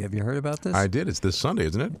Sunday. Have you heard about this? I did. It's this Sunday,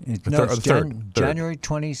 isn't it? It's January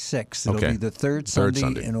 26th. It'll be the third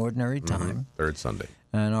Sunday in Ordinary Time. Third Sunday.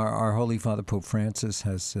 And our Holy Father Pope Francis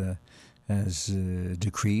has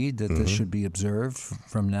decreed that this should be observed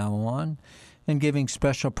from now on, and giving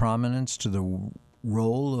special prominence to the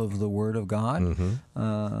role of the Word of God,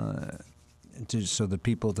 so the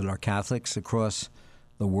people that are Catholics across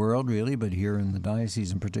the world, really, but here in the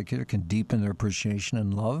diocese in particular, can deepen their appreciation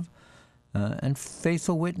and love and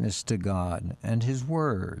faithful witness to God and His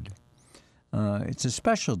Word. It's a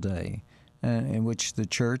special day in which the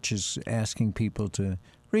Church is asking people to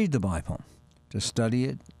read the Bible, to study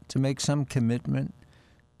it, to make some commitment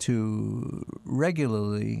to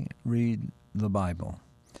regularly read the Bible,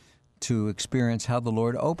 to experience how the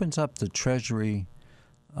Lord opens up the treasury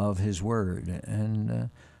of His Word. And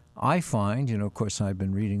I find, of course, I've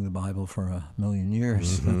been reading the Bible for 1,000,000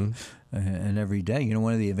 years, and every day.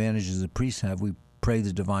 One of the advantages that priests have, we pray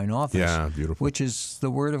the divine office, which is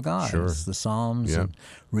the Word of God. Sure. It's the Psalms and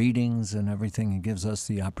readings and everything. It gives us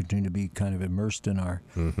the opportunity to be kind of immersed in our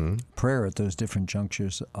prayer at those different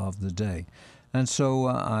junctures of the day. And so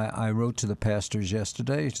I wrote to the pastors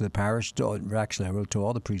yesterday, to the parish. Actually, I wrote to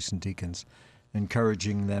all the priests and deacons,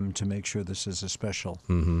 encouraging them to make sure this is a special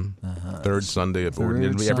third Sunday of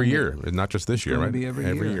Ordinary every year, not just this year, right?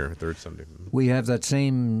 Every year, third Sunday. We have that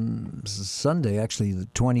same Sunday, actually, the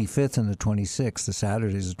 25th and the 26th. The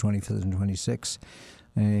Saturdays, the 25th and 26th,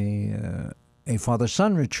 a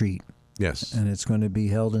father-son retreat. Yes. And it's going to be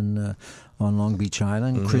held on Long Beach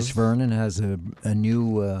Island. Chris Vernon has a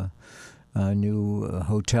new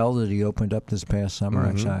hotel that he opened up this past summer.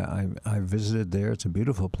 Actually, I visited there. It's a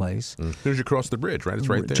beautiful place. As soon as you cross the bridge, right? It's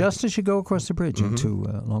right there. Just as you go across the bridge into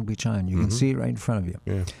Long Beach Island, you can see it right in front of you.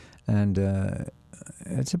 Yeah. And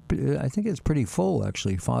I think it's pretty full,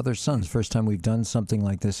 actually. Father-son. First time we've done something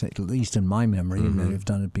like this, at least in my memory. And they've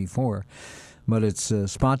done it before. But it's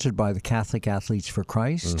sponsored by the Catholic Athletes for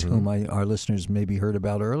Christ, whom our listeners maybe heard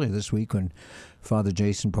about earlier this week when Father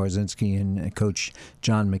Jason Parzinski and Coach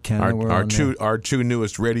John McKenna were on our two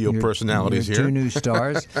newest radio personalities here. Two new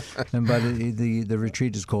stars. But the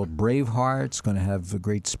retreat is called Braveheart. It's going to have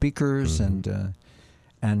great speakers, and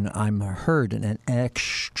I'm heard an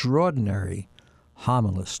extraordinary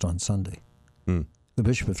homilist on Sunday. The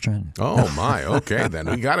Bishop of Trenton. Oh, my. Okay, then.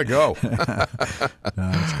 We got to go.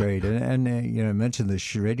 That's great. And I mentioned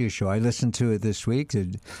the radio show. I listened to it this week,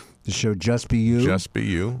 the show Just Be You. Just Be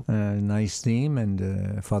You. Nice theme.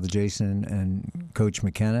 And Father Jason and Coach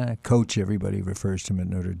McKenna, Coach, everybody refers to him at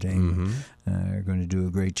Notre Dame, are going to do a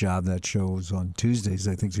great job. That show is on Tuesdays,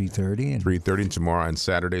 I think, 3:30. 3:30 tomorrow, and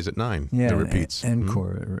Saturdays at 9. Yeah, it repeats.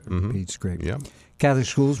 Encore repeats. Great. Yep. Catholic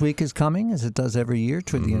Schools Week is coming, as it does every year,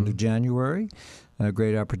 toward the end of January. A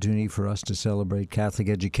great opportunity for us to celebrate Catholic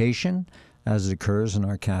education as it occurs in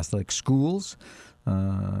our Catholic schools.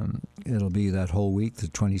 It'll be that whole week, the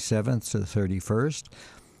 27th to the 31st.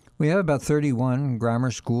 We have about 31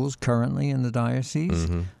 grammar schools currently in the diocese.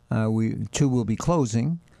 Two will be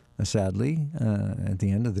closing, sadly, at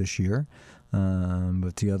the end of this year.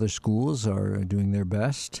 But the other schools are doing their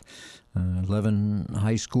best. 11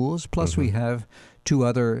 high schools. Plus we have 2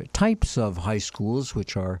 other types of high schools,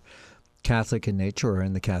 which are Catholic in nature or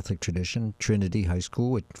in the Catholic tradition. Trinity High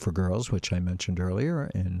School for girls, which I mentioned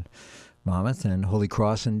earlier in Monmouth, and Holy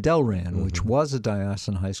Cross in Delran, which was a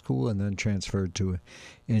diocesan high school and then transferred to an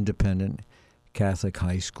independent Catholic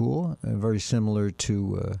high school, very similar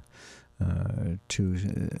to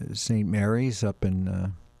St. Mary's up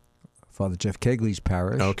in Father Jeff Kegley's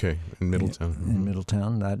parish. Okay, in Middletown. In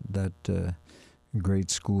Middletown, that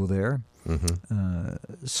great school there.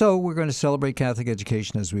 So we're going to celebrate Catholic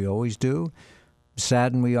education as we always do.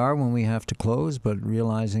 Saddened we are when we have to close, but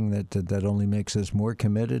realizing that only makes us more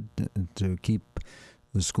committed to keep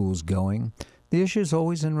the schools going. The issue is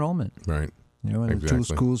always enrollment. Right. In the 2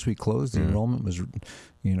 schools we closed, the enrollment was,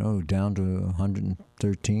 down to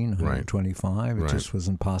 113, 125. It just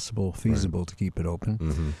wasn't feasible to keep it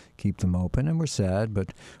open, keep them open. And we're sad,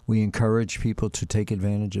 but we encourage people to take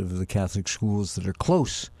advantage of the Catholic schools that are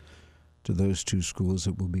close to those 2 schools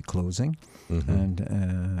that will be closing.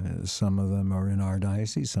 And some of them are in our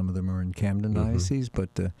diocese, some of them are in Camden Diocese, but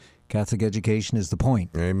Catholic education is the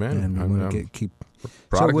point. Amen. And we want to keep...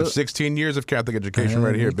 Product of 16 years of Catholic education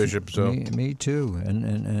right here, Bishop. So me too,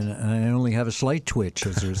 and I only have a slight twitch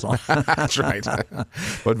as a result. That's right.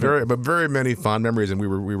 But very many fond memories, and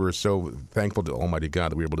we were so thankful to Almighty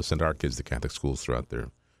God that we were able to send our kids to Catholic schools throughout their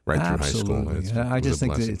through high school. I just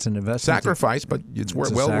think that it's an investment. Sacrifice, but it's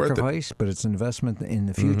well worth it. Sacrifice, but it's an investment in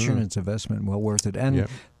the future, and it's an investment well worth it. And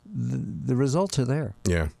the results are there.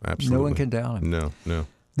 Yeah, absolutely. No one can doubt them. No.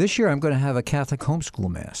 This year I'm going to have a Catholic homeschool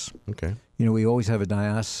mass. Okay. We always have a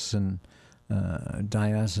diocesan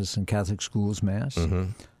Catholic schools mass.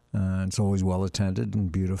 It's always well attended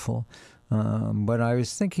and beautiful. But I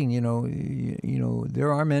was thinking,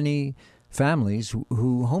 there are many families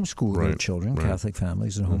who homeschool their children, Catholic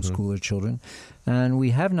families and homeschool their children, and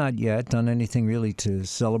we have not yet done anything really to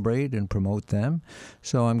celebrate and promote them.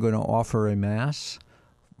 So I'm going to offer a mass.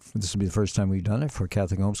 This will be the first time we've done it for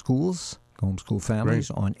Catholic homeschool families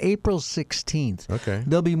on April 16th. Okay.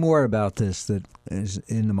 There'll be more about this that is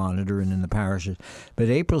in the Monitor and in the parishes. But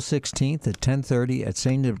April 16th at 10:30 at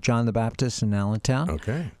St. John the Baptist in Allentown.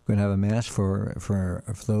 Okay. We're going to have a mass for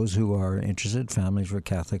those who are interested, families for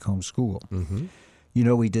Catholic homeschool.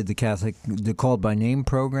 We did the Called by Name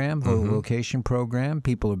program, vocation program.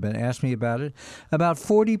 People have been asking me about it. About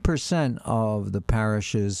 40% of the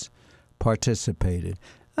parishes participated.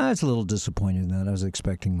 It's a little disappointing that I was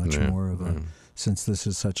expecting much more of since this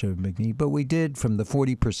is such a big need. But we did, from the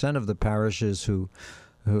 40% of the parishes who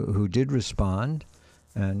did respond,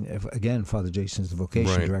 and again, Father Jason's the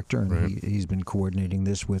vocation director, and he's been coordinating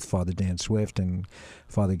this with Father Dan Swift and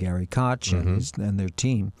Father Gary Koch and their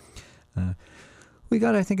team. We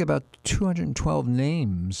got, I think, about 212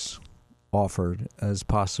 names offered as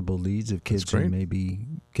possible leads of kids who may be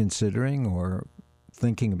considering or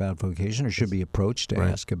thinking about vocation or should be approached to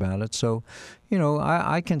ask about it. So,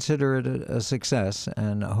 I consider it a success,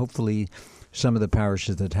 and hopefully some of the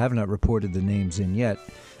parishes that have not reported the names in yet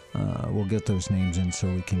we'll get those names in so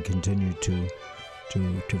we can continue to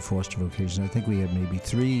foster vocations. I think we have maybe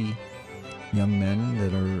 3 young men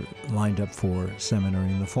that are lined up for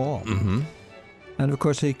seminary in the fall. Mm-hmm. And of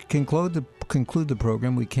course, they conclude the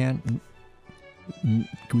program. We can't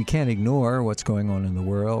ignore what's going on in the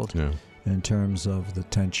world in terms of the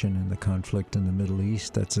tension and the conflict in the Middle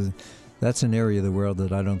East. That's an area of the world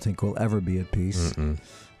that I don't think will ever be at peace. Mm-mm.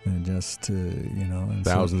 And just and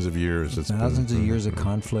thousands of years. Thousands of years of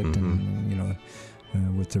conflict, and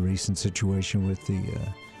with the recent situation with the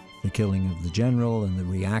killing of the general and the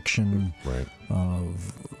reaction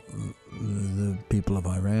of the people of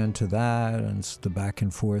Iran to that, and the back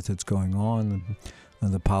and forth that's going on,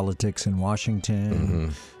 and the politics in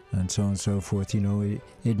Washington, and so on and so forth.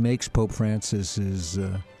 It makes Pope Francis's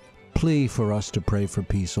plea for us to pray for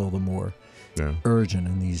peace all the more urgent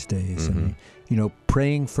in these days. And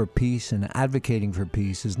praying for peace and advocating for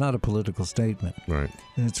peace is not a political statement. Right.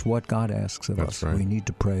 It's what God asks of us. Right. We need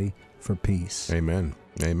to pray for peace. Amen.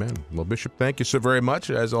 Amen. Well, Bishop, thank you so very much,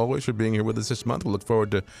 as always, for being here with us this month. We look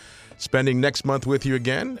forward to spending next month with you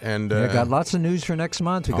again. And got lots of news for next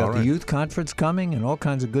month. We got the youth conference coming and all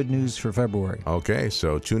kinds of good news for February. Okay,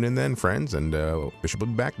 so tune in then, friends, and Bishop will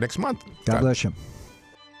be back next month. God bless you.